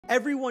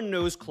Everyone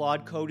knows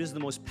Claude Code is the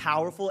most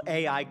powerful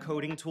AI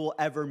coding tool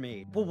ever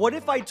made. But what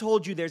if I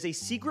told you there's a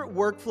secret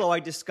workflow I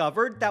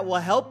discovered that will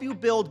help you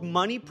build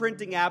money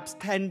printing apps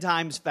 10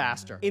 times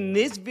faster? In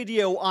this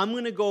video, I'm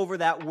gonna go over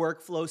that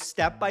workflow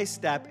step by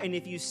step, and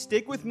if you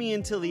stick with me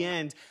until the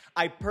end,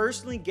 I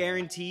personally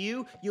guarantee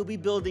you'll be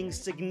building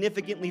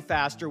significantly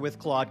faster with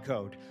Claude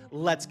Code.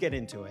 Let's get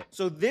into it.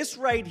 So this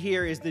right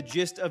here is the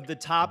gist of the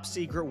top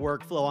secret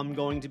workflow I'm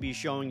going to be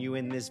showing you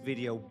in this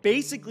video.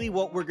 Basically,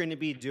 what we're going to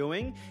be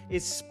doing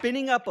is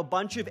spinning up a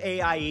bunch of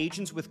AI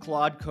agents with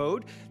Claude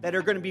Code that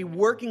are going to be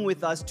working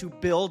with us to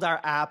build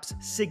our apps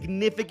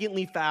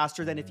significantly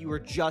faster than if you were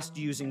just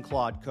using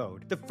Claude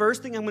Code. The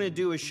first thing I'm going to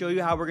do is show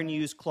you how we're going to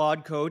use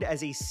Claude Code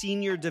as a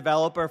senior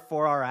developer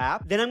for our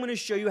app. Then I'm going to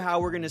show you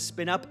how we're going to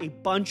spin up a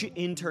bunch of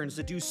interns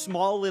to do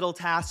small little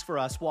tasks for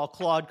us while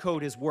Claude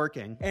Code is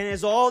working. And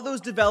as all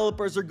those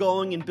developers are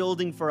going and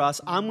building for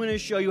us, I'm going to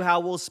show you how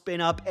we'll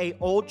spin up a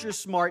ultra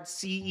smart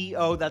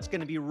CEO that's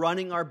going to be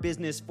running our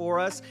business for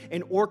us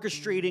and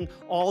orchestrating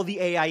all the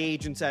AI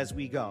agents as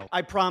we go.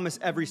 I promise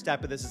every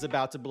step of this is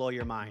about to blow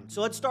your mind.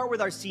 So let's start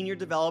with our senior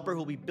developer who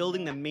will be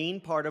building the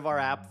main part of our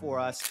app for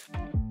us.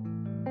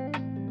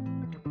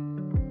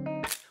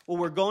 What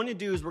we're going to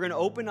do is we're going to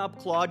open up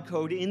Claude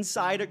Code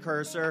inside a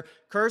cursor.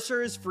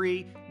 Cursor is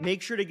free.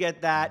 Make sure to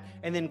get that.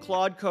 And then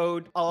Claude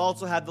Code, I'll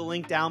also have the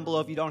link down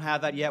below if you don't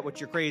have that yet, which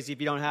you're crazy if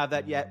you don't have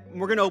that yet.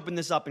 We're going to open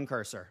this up in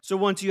Cursor. So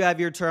once you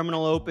have your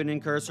terminal open in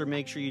Cursor,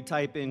 make sure you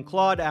type in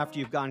Claude after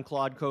you've gotten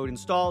Claude Code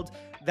installed.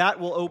 That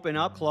will open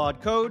up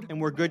Claude Code, and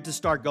we're good to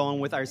start going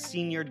with our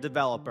senior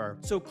developer.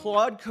 So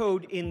Claude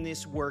Code in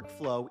this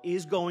workflow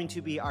is going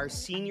to be our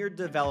senior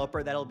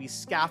developer that'll be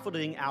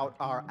scaffolding out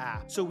our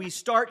app. So we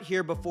start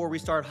here before we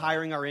start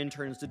hiring our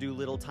interns to do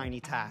little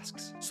tiny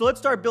tasks. So let's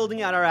start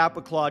building out our app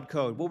with Claude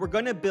Code. What we're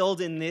going to build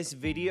in this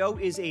video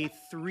is a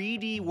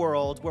 3D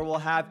world where we'll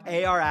have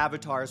AR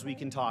avatars we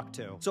can talk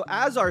to. So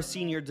as our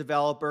senior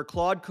developer,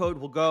 Claude Code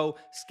will go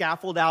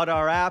scaffold out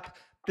our app,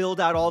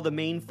 build out all the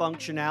main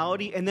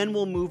functionality, and then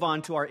we'll move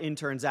on to our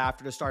interns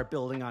after to start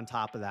building on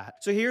top of that.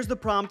 So here's the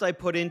prompt I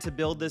put in to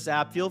build this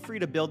app. Feel free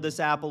to build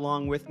this app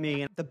along with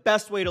me. And the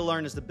best way to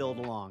learn is to build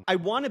along. I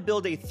want to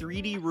build a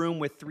 3D room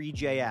with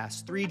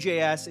ThreeJS.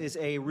 ThreeJS is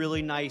a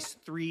really nice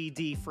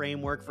 3D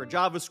framework for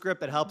JavaScript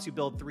that helps you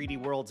build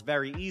 3D worlds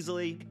very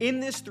easily.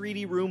 In this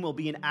 3D room will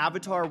be an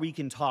avatar we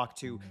can talk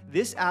to.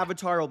 This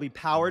avatar will be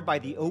powered by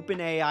the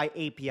OpenAI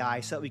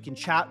API so that we can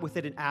chat with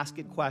it and ask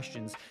it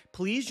questions.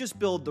 Please just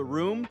build the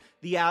room,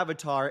 the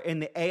avatar, and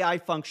the AI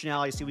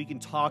functionality so we can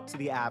talk to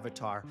the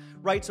avatar,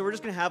 right? So we're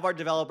just gonna have our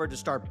developer to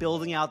start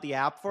building out the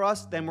app for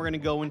us. Then we're gonna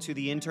go into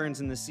the interns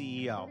and the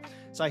CEO.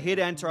 So I hit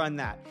enter on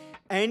that.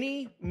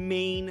 Any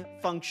main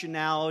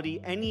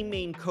functionality, any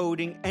main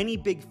coding, any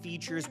big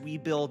features we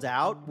build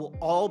out will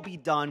all be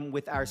done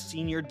with our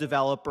senior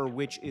developer,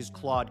 which is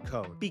Claude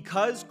Code.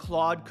 Because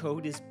Claude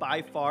Code is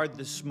by far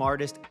the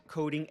smartest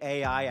coding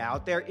AI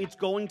out there, it's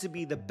going to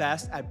be the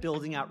best at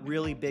building out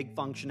really big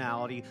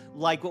functionality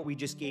like what we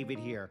just gave it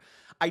here.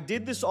 I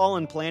did this all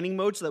in planning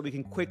mode so that we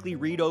can quickly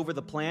read over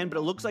the plan, but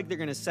it looks like they're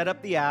going to set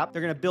up the app.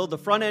 They're going to build the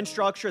front end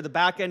structure, the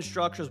back end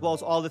structure, as well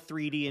as all the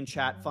 3D and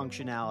chat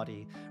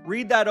functionality.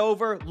 Read that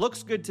over,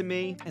 looks good to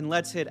me, and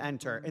let's hit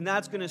enter. And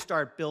that's going to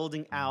start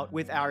building out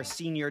with our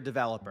senior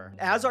developer.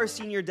 As our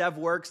senior dev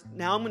works,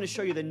 now I'm going to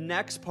show you the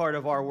next part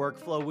of our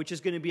workflow, which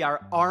is going to be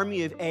our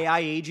army of AI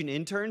agent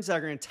interns that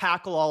are going to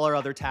tackle all our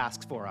other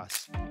tasks for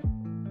us.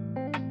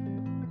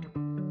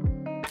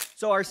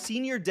 So our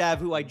senior dev,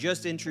 who I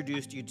just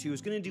introduced you to,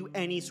 is going to do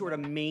any sort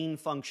of main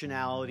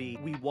functionality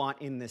we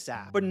want in this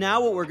app. But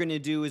now what we're going to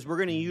do is we're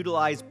going to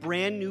utilize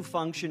brand new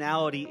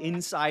functionality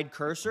inside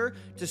Cursor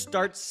to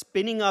start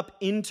spinning up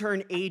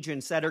intern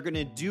agents that are going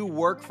to do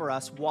work for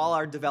us while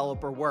our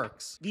developer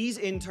works. These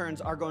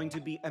interns are going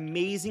to be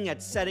amazing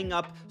at setting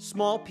up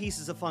small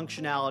pieces of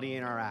functionality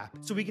in our app.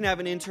 So we can have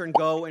an intern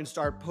go and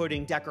start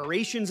putting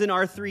decorations in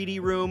our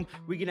 3D room.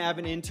 We can have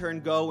an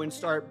intern go and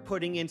start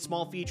putting in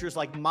small features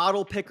like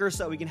model pickers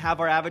so that we can have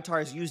our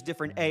avatars use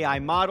different AI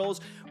models.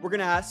 We're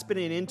gonna spin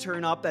an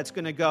intern up that's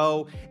gonna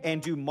go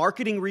and do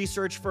marketing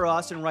research for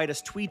us and write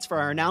us tweets for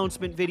our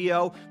announcement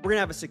video. We're gonna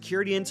have a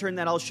security intern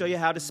that I'll show you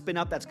how to spin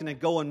up that's gonna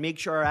go and make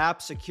sure our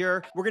app's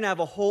secure. We're gonna have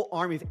a whole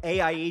army of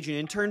AI agent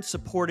interns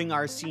supporting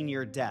our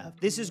senior dev.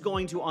 This is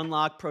going to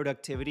unlock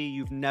productivity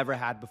you've never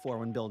had before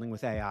when building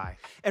with AI.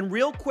 And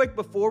real quick,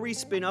 before we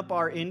spin up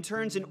our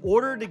interns, in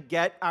order to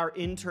get our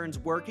interns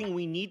working,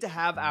 we need to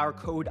have our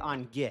code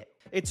on Git.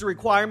 It's a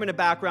requirement of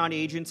background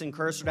agents and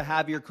Cursor to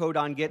have your code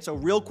on Git. So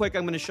real quick,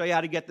 I'm going to show you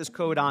how to get this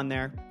code on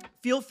there.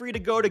 Feel free to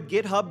go to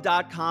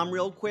github.com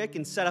real quick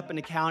and set up an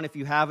account if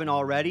you haven't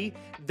already.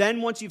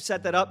 Then once you've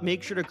set that up,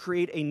 make sure to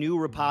create a new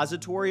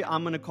repository.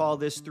 I'm going to call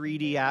this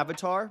 3D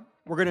avatar.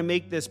 We're going to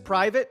make this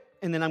private,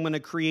 and then I'm going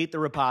to create the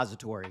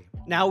repository.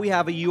 Now we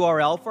have a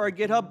URL for our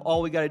GitHub.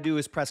 All we got to do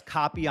is press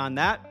copy on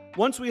that.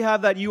 Once we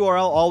have that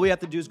URL, all we have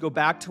to do is go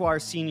back to our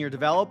senior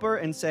developer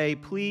and say,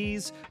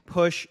 please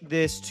push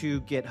this to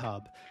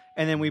GitHub.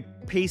 and then we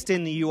paste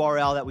in the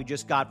URL that we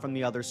just got from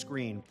the other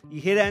screen.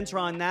 You hit enter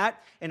on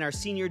that, and our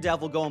senior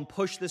dev will go and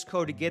push this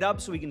code to GitHub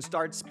so we can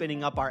start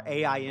spinning up our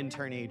AI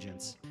intern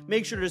agents.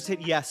 Make sure to just hit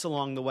yes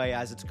along the way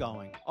as it's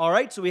going. All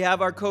right, so we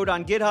have our code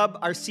on GitHub.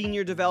 Our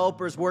senior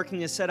developer is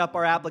working to set up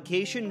our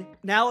application.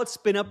 Now let's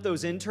spin up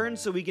those interns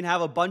so we can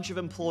have a bunch of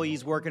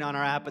employees working on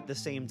our app at the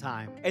same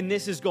time. And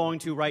this is going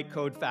to write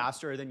code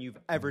faster than you've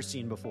ever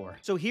seen before.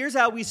 So here's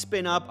how we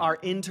spin up our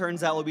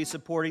interns that will be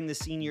supporting the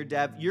senior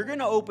dev. You're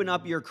gonna open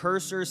up your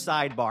Cursor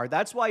sidebar.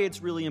 That's why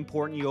it's really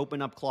important you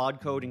open up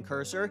Claude Code and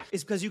Cursor,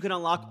 is because you can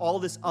unlock all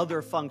this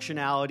other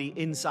functionality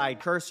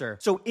inside Cursor.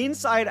 So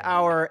inside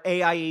our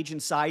AI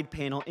agent side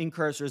panel in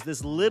Cursor is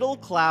this little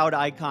cloud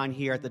icon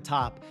here at the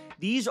top.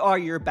 These are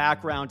your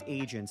background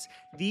agents.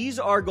 These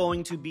are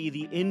going to be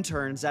the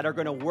interns that are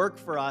going to work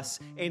for us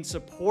and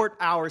support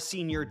our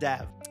senior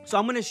dev. So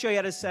I'm going to show you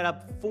how to set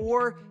up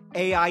 4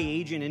 AI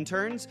agent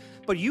interns,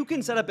 but you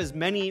can set up as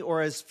many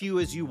or as few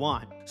as you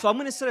want. So I'm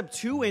going to set up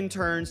 2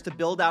 interns to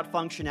build out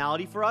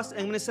functionality for us. And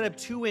I'm going to set up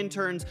 2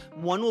 interns.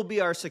 One will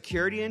be our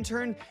security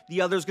intern.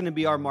 The other is going to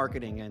be our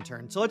marketing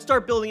intern. So let's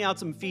start building out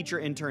some feature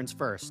interns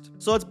first.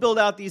 So let's build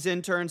out these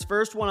interns.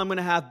 First one, I'm going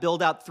to have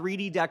build out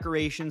 3D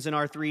decorations in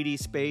our 3D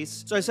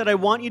space. So I said, I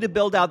want you to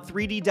build out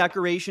 3D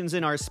decorations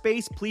in our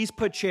space. Please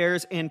put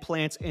chairs and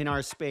plants in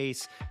our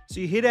space. So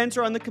you hit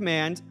enter on the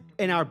command,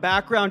 and our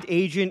background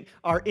agent,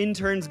 our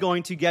intern's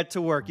going to get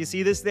to work. You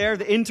see this there?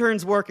 The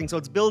intern's working, so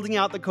it's building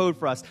out the code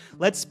for us.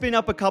 Let's spin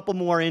up a couple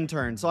more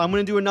interns. So I'm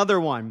going to do another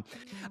one.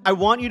 I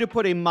want you to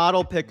put a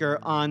model picker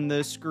on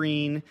the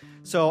screen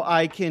so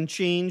I can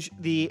change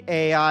the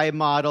AI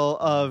model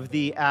of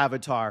the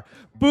avatar.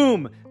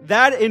 Boom!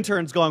 That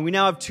intern's going. We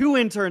now have 2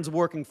 interns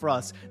working for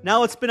us.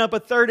 Now let's spin up a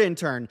 3rd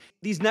intern.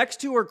 These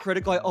next 2 are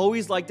critical. I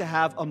always like to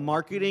have a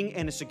marketing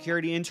and a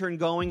security intern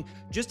going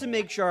just to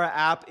make sure our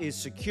app is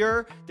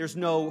secure. There's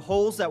no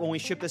holes that when we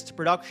ship this to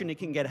production, it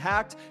can get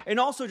hacked, and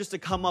also just to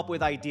come up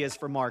with ideas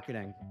for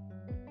marketing.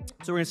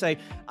 So we're going to say,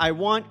 I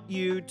want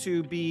you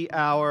to be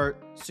our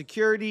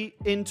security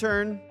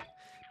intern.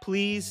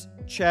 Please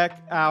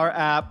check our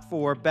app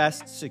for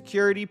best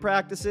security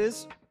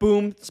practices.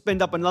 Boom,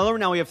 spinned up another one.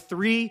 Now we have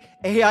 3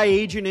 AI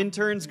agent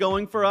interns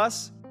going for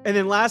us. And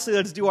then lastly,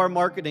 let's do our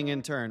marketing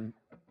intern.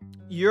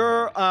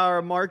 You're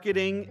our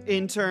marketing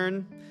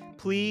intern.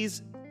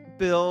 Please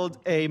build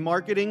a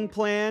marketing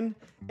plan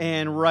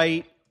and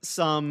write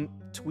some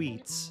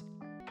tweets.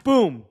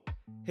 Boom,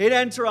 hit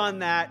enter on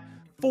that.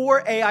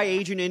 4 AI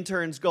agent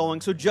interns going.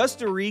 So just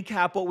to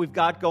recap what we've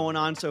got going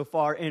on so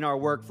far in our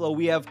workflow,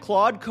 we have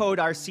Claude Code,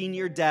 our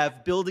senior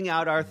dev, building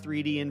out our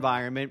 3D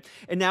environment.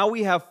 And now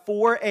we have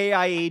 4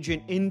 AI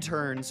agent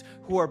interns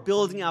who are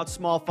building out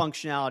small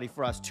functionality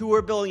for us. 2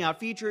 are building out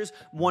features.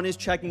 1 is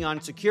checking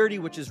on security,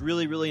 which is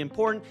really, really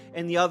important.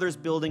 And the other is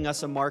building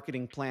us a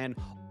marketing plan,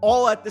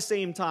 all at the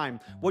same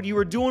time. What you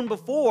were doing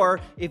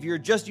before, if you're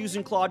just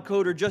using Claude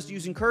Code or just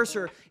using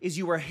Cursor, is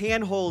you were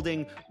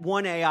hand-holding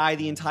one AI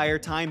the entire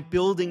time,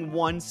 building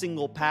one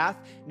single path.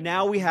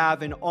 Now we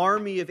have an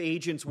army of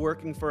agents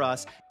working for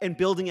us and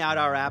building out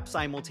our app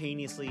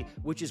simultaneously,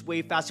 which is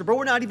way faster. But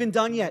we're not even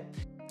done yet.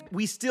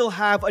 We still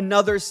have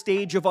another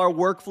stage of our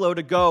workflow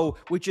to go,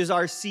 which is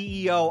our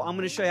CEO. I'm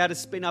going to show you how to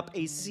spin up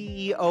a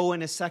CEO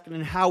in a second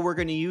and how we're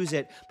going to use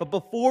it. But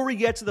before we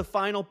get to the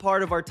final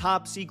part of our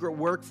top secret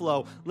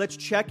workflow, let's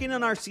check in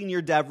on our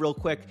senior dev real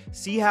quick,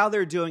 see how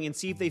they're doing, and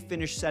see if they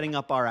finished setting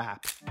up our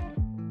app.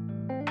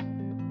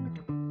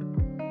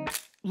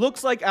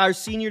 Looks like our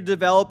senior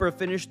developer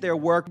finished their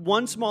work.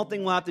 One small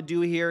thing we'll have to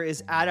do here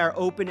is add our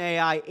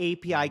OpenAI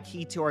API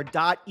key to our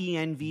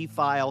 .env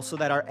file so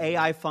that our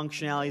AI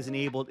functionality is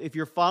enabled. If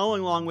you're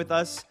following along with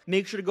us,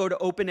 make sure to go to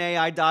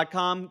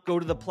openai.com, go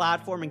to the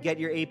platform and get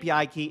your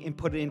API key and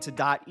put it into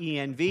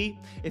 .env.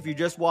 If you're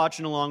just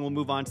watching along, we'll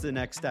move on to the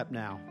next step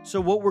now.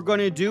 So what we're going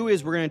to do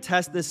is we're going to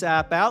test this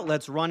app out.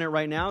 Let's run it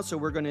right now. So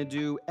we're going to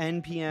do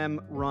npm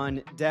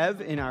run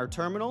dev in our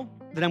terminal.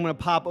 Then I'm going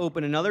to pop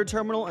open another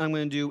terminal, and I'm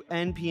going to do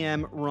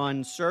npm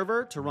run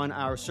server to run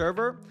our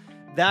server.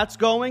 That's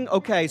going.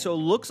 Okay, so it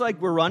looks like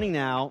we're running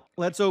now.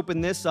 Let's open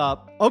this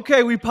up.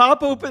 Okay, we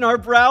pop open our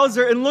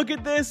browser, and look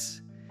at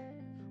this.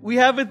 We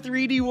have a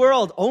 3D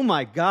world. Oh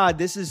my God,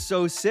 this is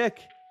so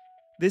sick.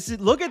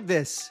 Look at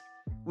this.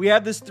 We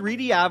have this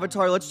 3D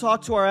avatar. Let's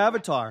talk to our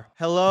avatar.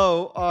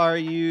 Hello, are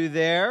you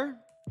there?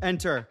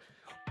 Enter.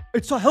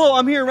 Hello,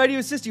 I'm here, ready to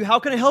assist you. How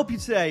can I help you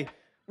today?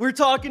 We're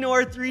talking to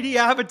our 3D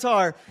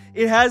avatar.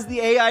 It has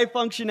the AI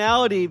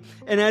functionality,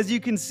 and as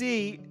you can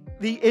see,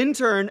 the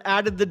intern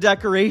added the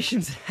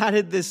decorations,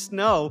 added this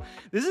snow.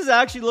 This is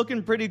actually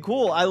looking pretty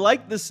cool. I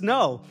like the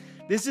snow.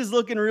 This is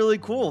looking really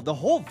cool. The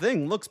whole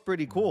thing looks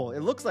pretty cool. It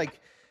looks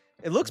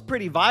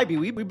pretty vibey.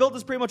 We built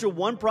this pretty much with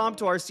 1 prompt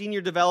to our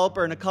senior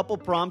developer and a couple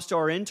prompts to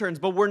our interns,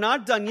 but we're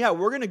not done yet.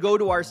 We're going to go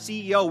to our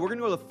CEO. We're going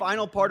to go to the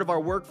final part of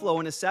our workflow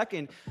in a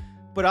second,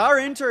 but our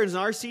interns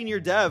and our senior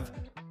dev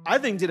I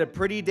think did a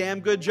pretty damn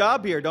good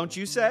job here, don't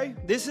you say?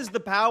 This is the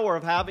power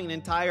of having an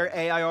entire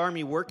AI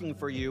army working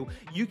for you.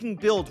 You can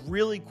build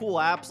really cool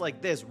apps like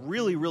this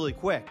really, really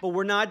quick. But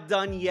we're not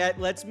done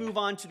yet. Let's move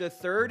on to the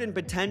third and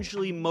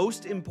potentially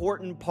most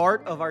important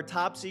part of our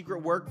top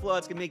secret workflow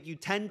that's gonna make you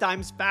 10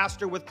 times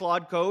faster with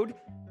Claude Code,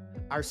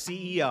 our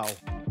CEO.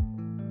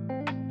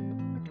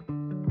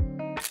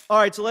 All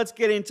right, so let's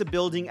get into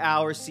building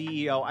our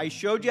CEO. I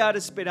showed you how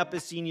to spin up a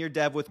senior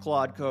dev with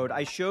Claude Code.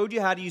 I showed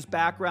you how to use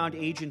background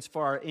agents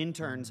for our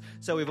interns.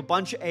 So we have a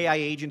bunch of AI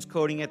agents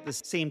coding at the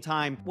same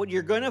time. What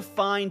you're gonna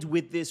find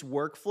with this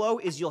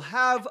workflow is you'll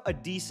have a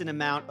decent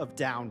amount of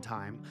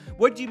downtime.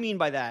 What do you mean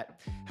by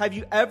that? Have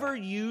you ever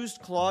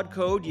used Claude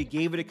Code, you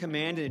gave it a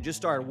command and it just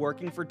started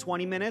working for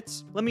 20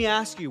 minutes? Let me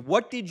ask you,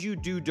 what did you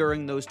do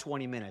during those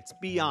 20 minutes?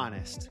 Be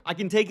honest. I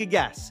can take a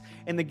guess,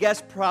 and the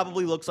guess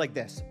probably looks like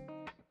this.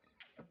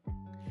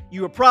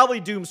 You were probably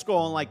doom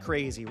scrolling like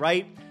crazy,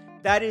 right?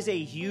 That is a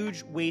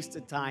huge waste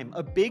of time.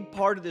 A big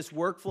part of this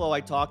workflow I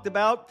talked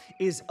about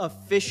is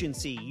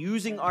efficiency,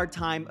 using our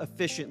time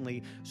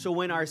efficiently. So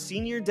when our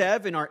senior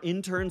dev and our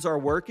interns are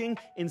working,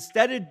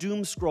 instead of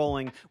doom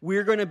scrolling,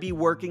 we're gonna be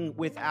working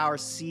with our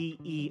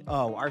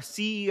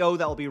CEO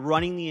that will be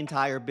running the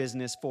entire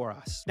business for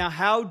us. Now,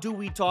 how do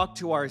we talk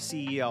to our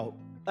CEO?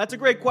 That's a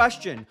great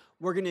question.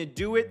 We're gonna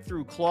do it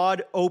through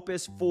Claude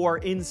Opus 4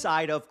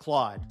 inside of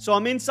Claude. So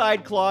I'm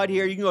inside Claude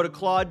here. You can go to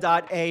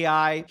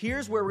claude.ai.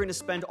 Here's where we're gonna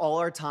spend all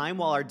our time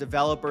while our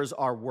developers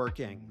are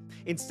working.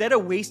 Instead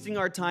of wasting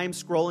our time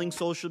scrolling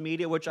social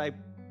media, which I'm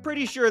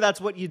pretty sure that's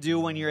what you do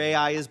when your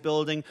AI is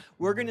building,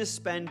 we're gonna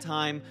spend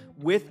time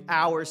with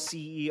our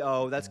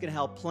CEO that's gonna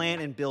help plan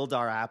and build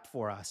our app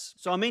for us.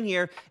 So I'm in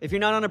here. If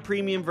you're not on a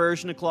premium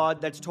version of Claude,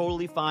 that's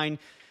totally fine.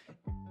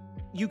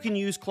 You can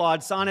use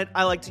Claude Sonnet.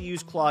 I like to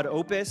use Claude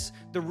Opus.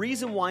 The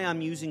reason why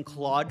I'm using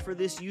Claude for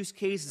this use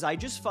case is I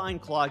just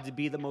find Claude to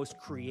be the most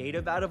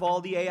creative out of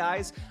all the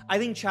AIs. I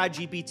think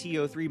ChatGPT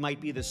o3 might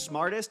be the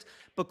smartest,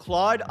 but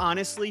Claude,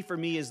 honestly, for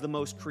me, is the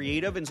most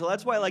creative, and so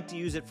that's why I like to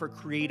use it for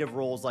creative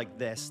roles like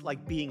this,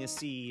 like being a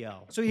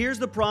CEO. So here's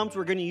the prompt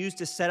we're gonna use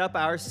to set up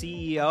our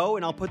CEO,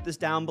 and I'll put this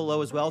down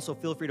below as well, so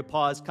feel free to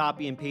pause,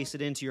 copy, and paste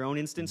it into your own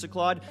instance of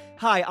Claude.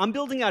 Hi, I'm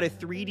building out a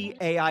 3D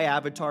AI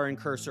avatar in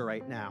Cursor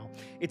right now.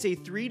 It's a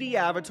 3D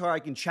avatar I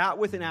can chat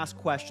with and ask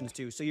questions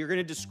to. So you're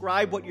gonna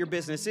describe what your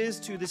business is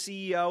to the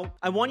CEO.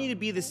 I want you to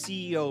be the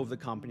CEO of the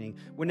company.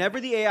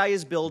 Whenever the AI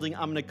is building,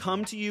 I'm gonna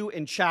come to you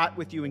and chat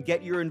with you and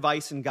get your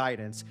advice and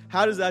guidance.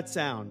 How does that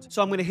sound?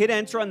 So I'm gonna hit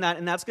enter on that,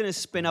 and that's gonna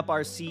spin up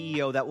our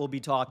CEO that we'll be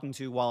talking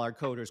to while our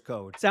coders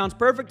code. Sounds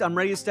perfect. I'm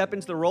ready to step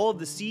into the role of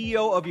the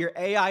CEO of your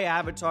AI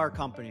avatar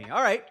company.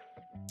 All right,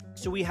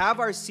 so we have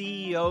our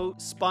CEO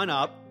spun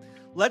up.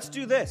 Let's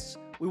do this.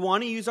 We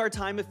want to use our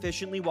time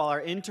efficiently while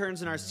our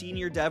interns and our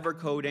senior dev are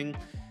coding.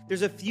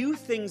 There's a few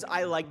things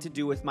I like to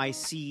do with my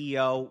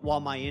CEO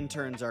while my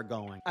interns are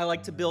going. I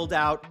like to build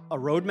out a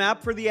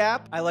roadmap for the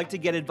app. I like to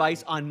get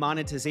advice on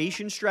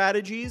monetization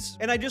strategies.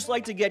 And I just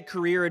like to get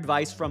career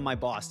advice from my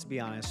boss, to be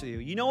honest with you.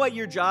 You know, at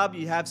your job,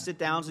 you have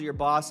sit-downs with your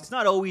boss. It's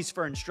not always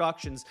for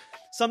instructions.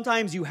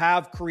 Sometimes you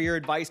have career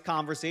advice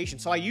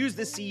conversations. So I use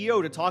the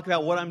CEO to talk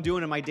about what I'm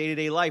doing in my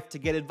day-to-day life to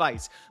get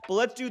advice. But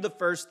let's do the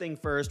first thing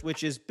first,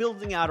 which is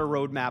building out a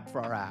roadmap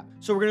for our app.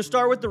 So we're gonna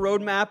start with the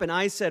roadmap, and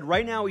I said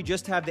right now we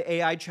just have the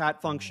AI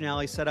chat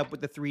functionality set up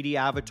with the 3D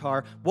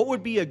avatar. What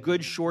would be a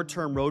good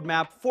short-term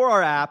roadmap for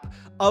our app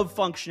of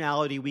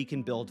functionality we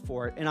can build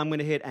for it? And I'm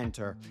gonna hit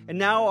enter. And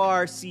now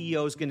our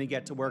CEO is gonna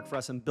get to work for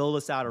us and build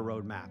us out a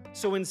roadmap.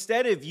 So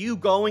instead of you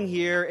going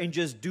here and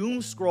just doom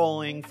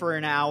scrolling for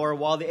an hour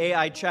while the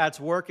AI chat's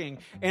working,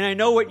 and I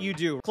know what you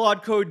do.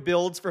 Claude Code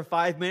builds for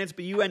 5 minutes,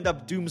 but you end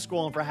up doom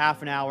scrolling for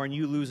half an hour and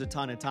you lose a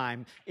ton of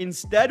time.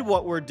 Instead,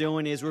 what we're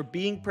doing is we're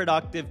being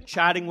productive,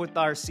 chatting with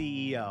our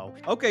CEO.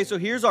 Okay, so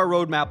here's our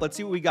roadmap. Let's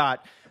see what we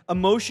got.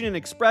 Emotion and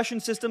expression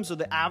system, so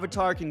the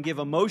avatar can give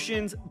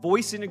emotions.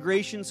 Voice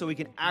integration, so we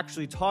can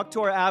actually talk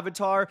to our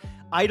avatar.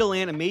 Idle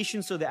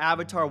animation, so the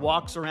avatar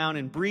walks around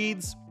and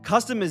breathes.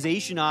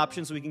 Customization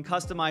options, so we can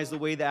customize the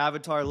way the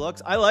avatar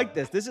looks. I like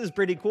this. This is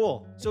pretty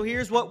cool. So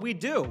here's what we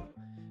do.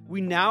 We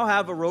now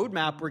have a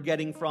roadmap we're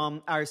getting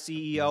from our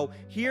CEO.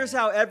 Here's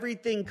how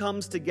everything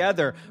comes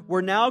together.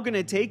 We're now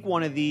gonna take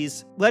one of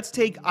these. Let's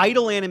take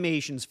idle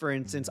animations, for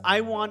instance.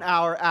 I want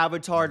our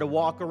avatar to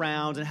walk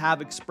around and have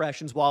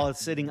expressions while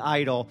it's sitting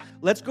idle.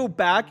 Let's go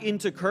back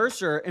into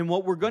Cursor, and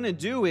what we're gonna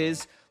do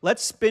is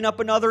let's spin up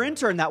another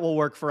intern that will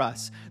work for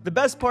us. The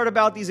best part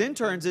about these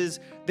interns is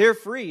they're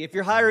free. If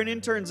you're hiring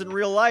interns in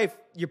real life,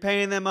 you're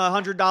paying them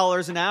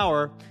 $100 an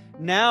hour.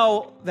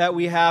 Now that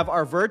we have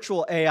our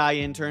virtual AI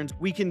interns,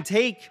 we can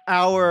take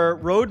our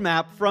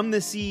roadmap from the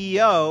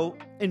CEO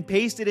and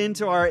paste it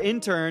into our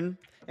intern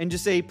and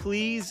just say,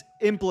 please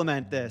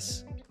implement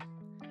this.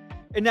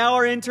 And now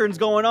our intern's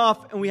going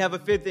off and we have a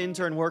 5th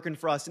intern working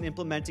for us and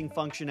implementing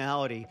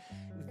functionality.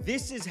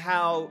 This is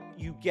how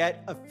you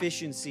get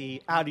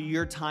efficiency out of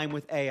your time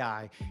with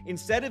AI.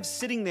 Instead of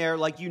sitting there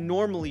like you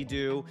normally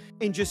do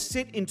and just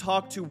sit and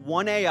talk to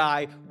one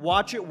AI,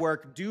 watch it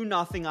work, do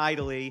nothing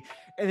idly,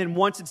 and then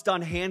once it's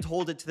done,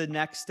 handhold it to the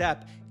next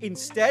step.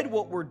 Instead,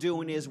 what we're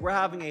doing is we're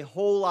having a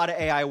whole lot of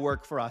AI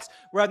work for us.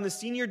 We're having the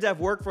senior dev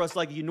work for us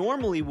like you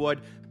normally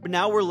would, but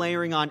now we're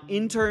layering on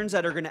interns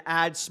that are going to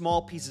add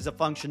small pieces of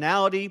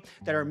functionality,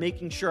 that are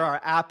making sure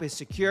our app is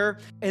secure.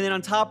 And then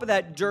on top of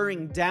that,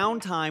 during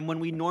downtime, when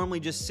we normally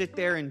just sit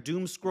there and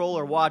doom scroll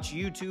or watch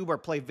YouTube or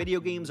play video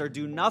games or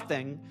do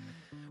nothing,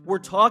 we're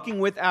talking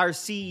with our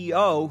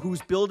CEO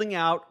who's building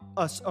out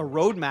a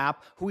roadmap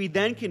who we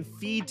then can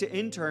feed to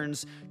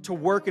interns to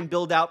work and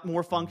build out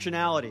more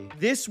functionality.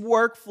 This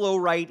workflow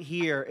right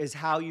here is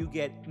how you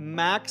get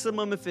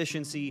maximum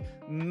efficiency,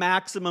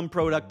 maximum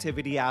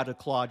productivity out of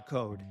Claude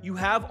Code. You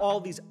have all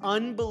these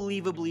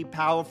unbelievably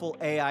powerful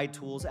AI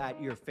tools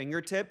at your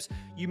fingertips.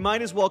 You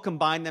might as well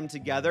combine them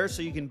together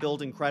so you can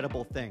build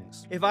incredible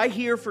things. If I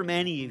hear from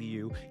any of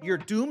you, you're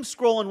doom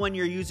scrolling when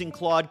you're using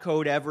Claude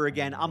Code ever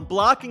again, I'm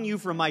blocking you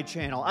from my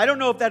channel. I don't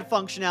know if that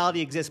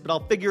functionality exists, but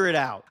I'll figure it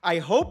out. I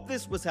hope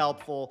this was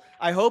helpful.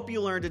 I hope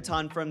you learned a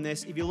ton from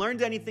this. If you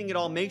learned anything at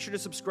all, make sure to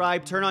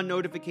subscribe, turn on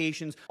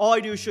notifications. All I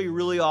do is show you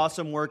really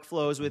awesome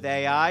workflows with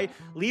AI.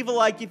 Leave a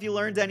like if you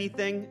learned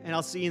anything, and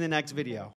I'll see you in the next video.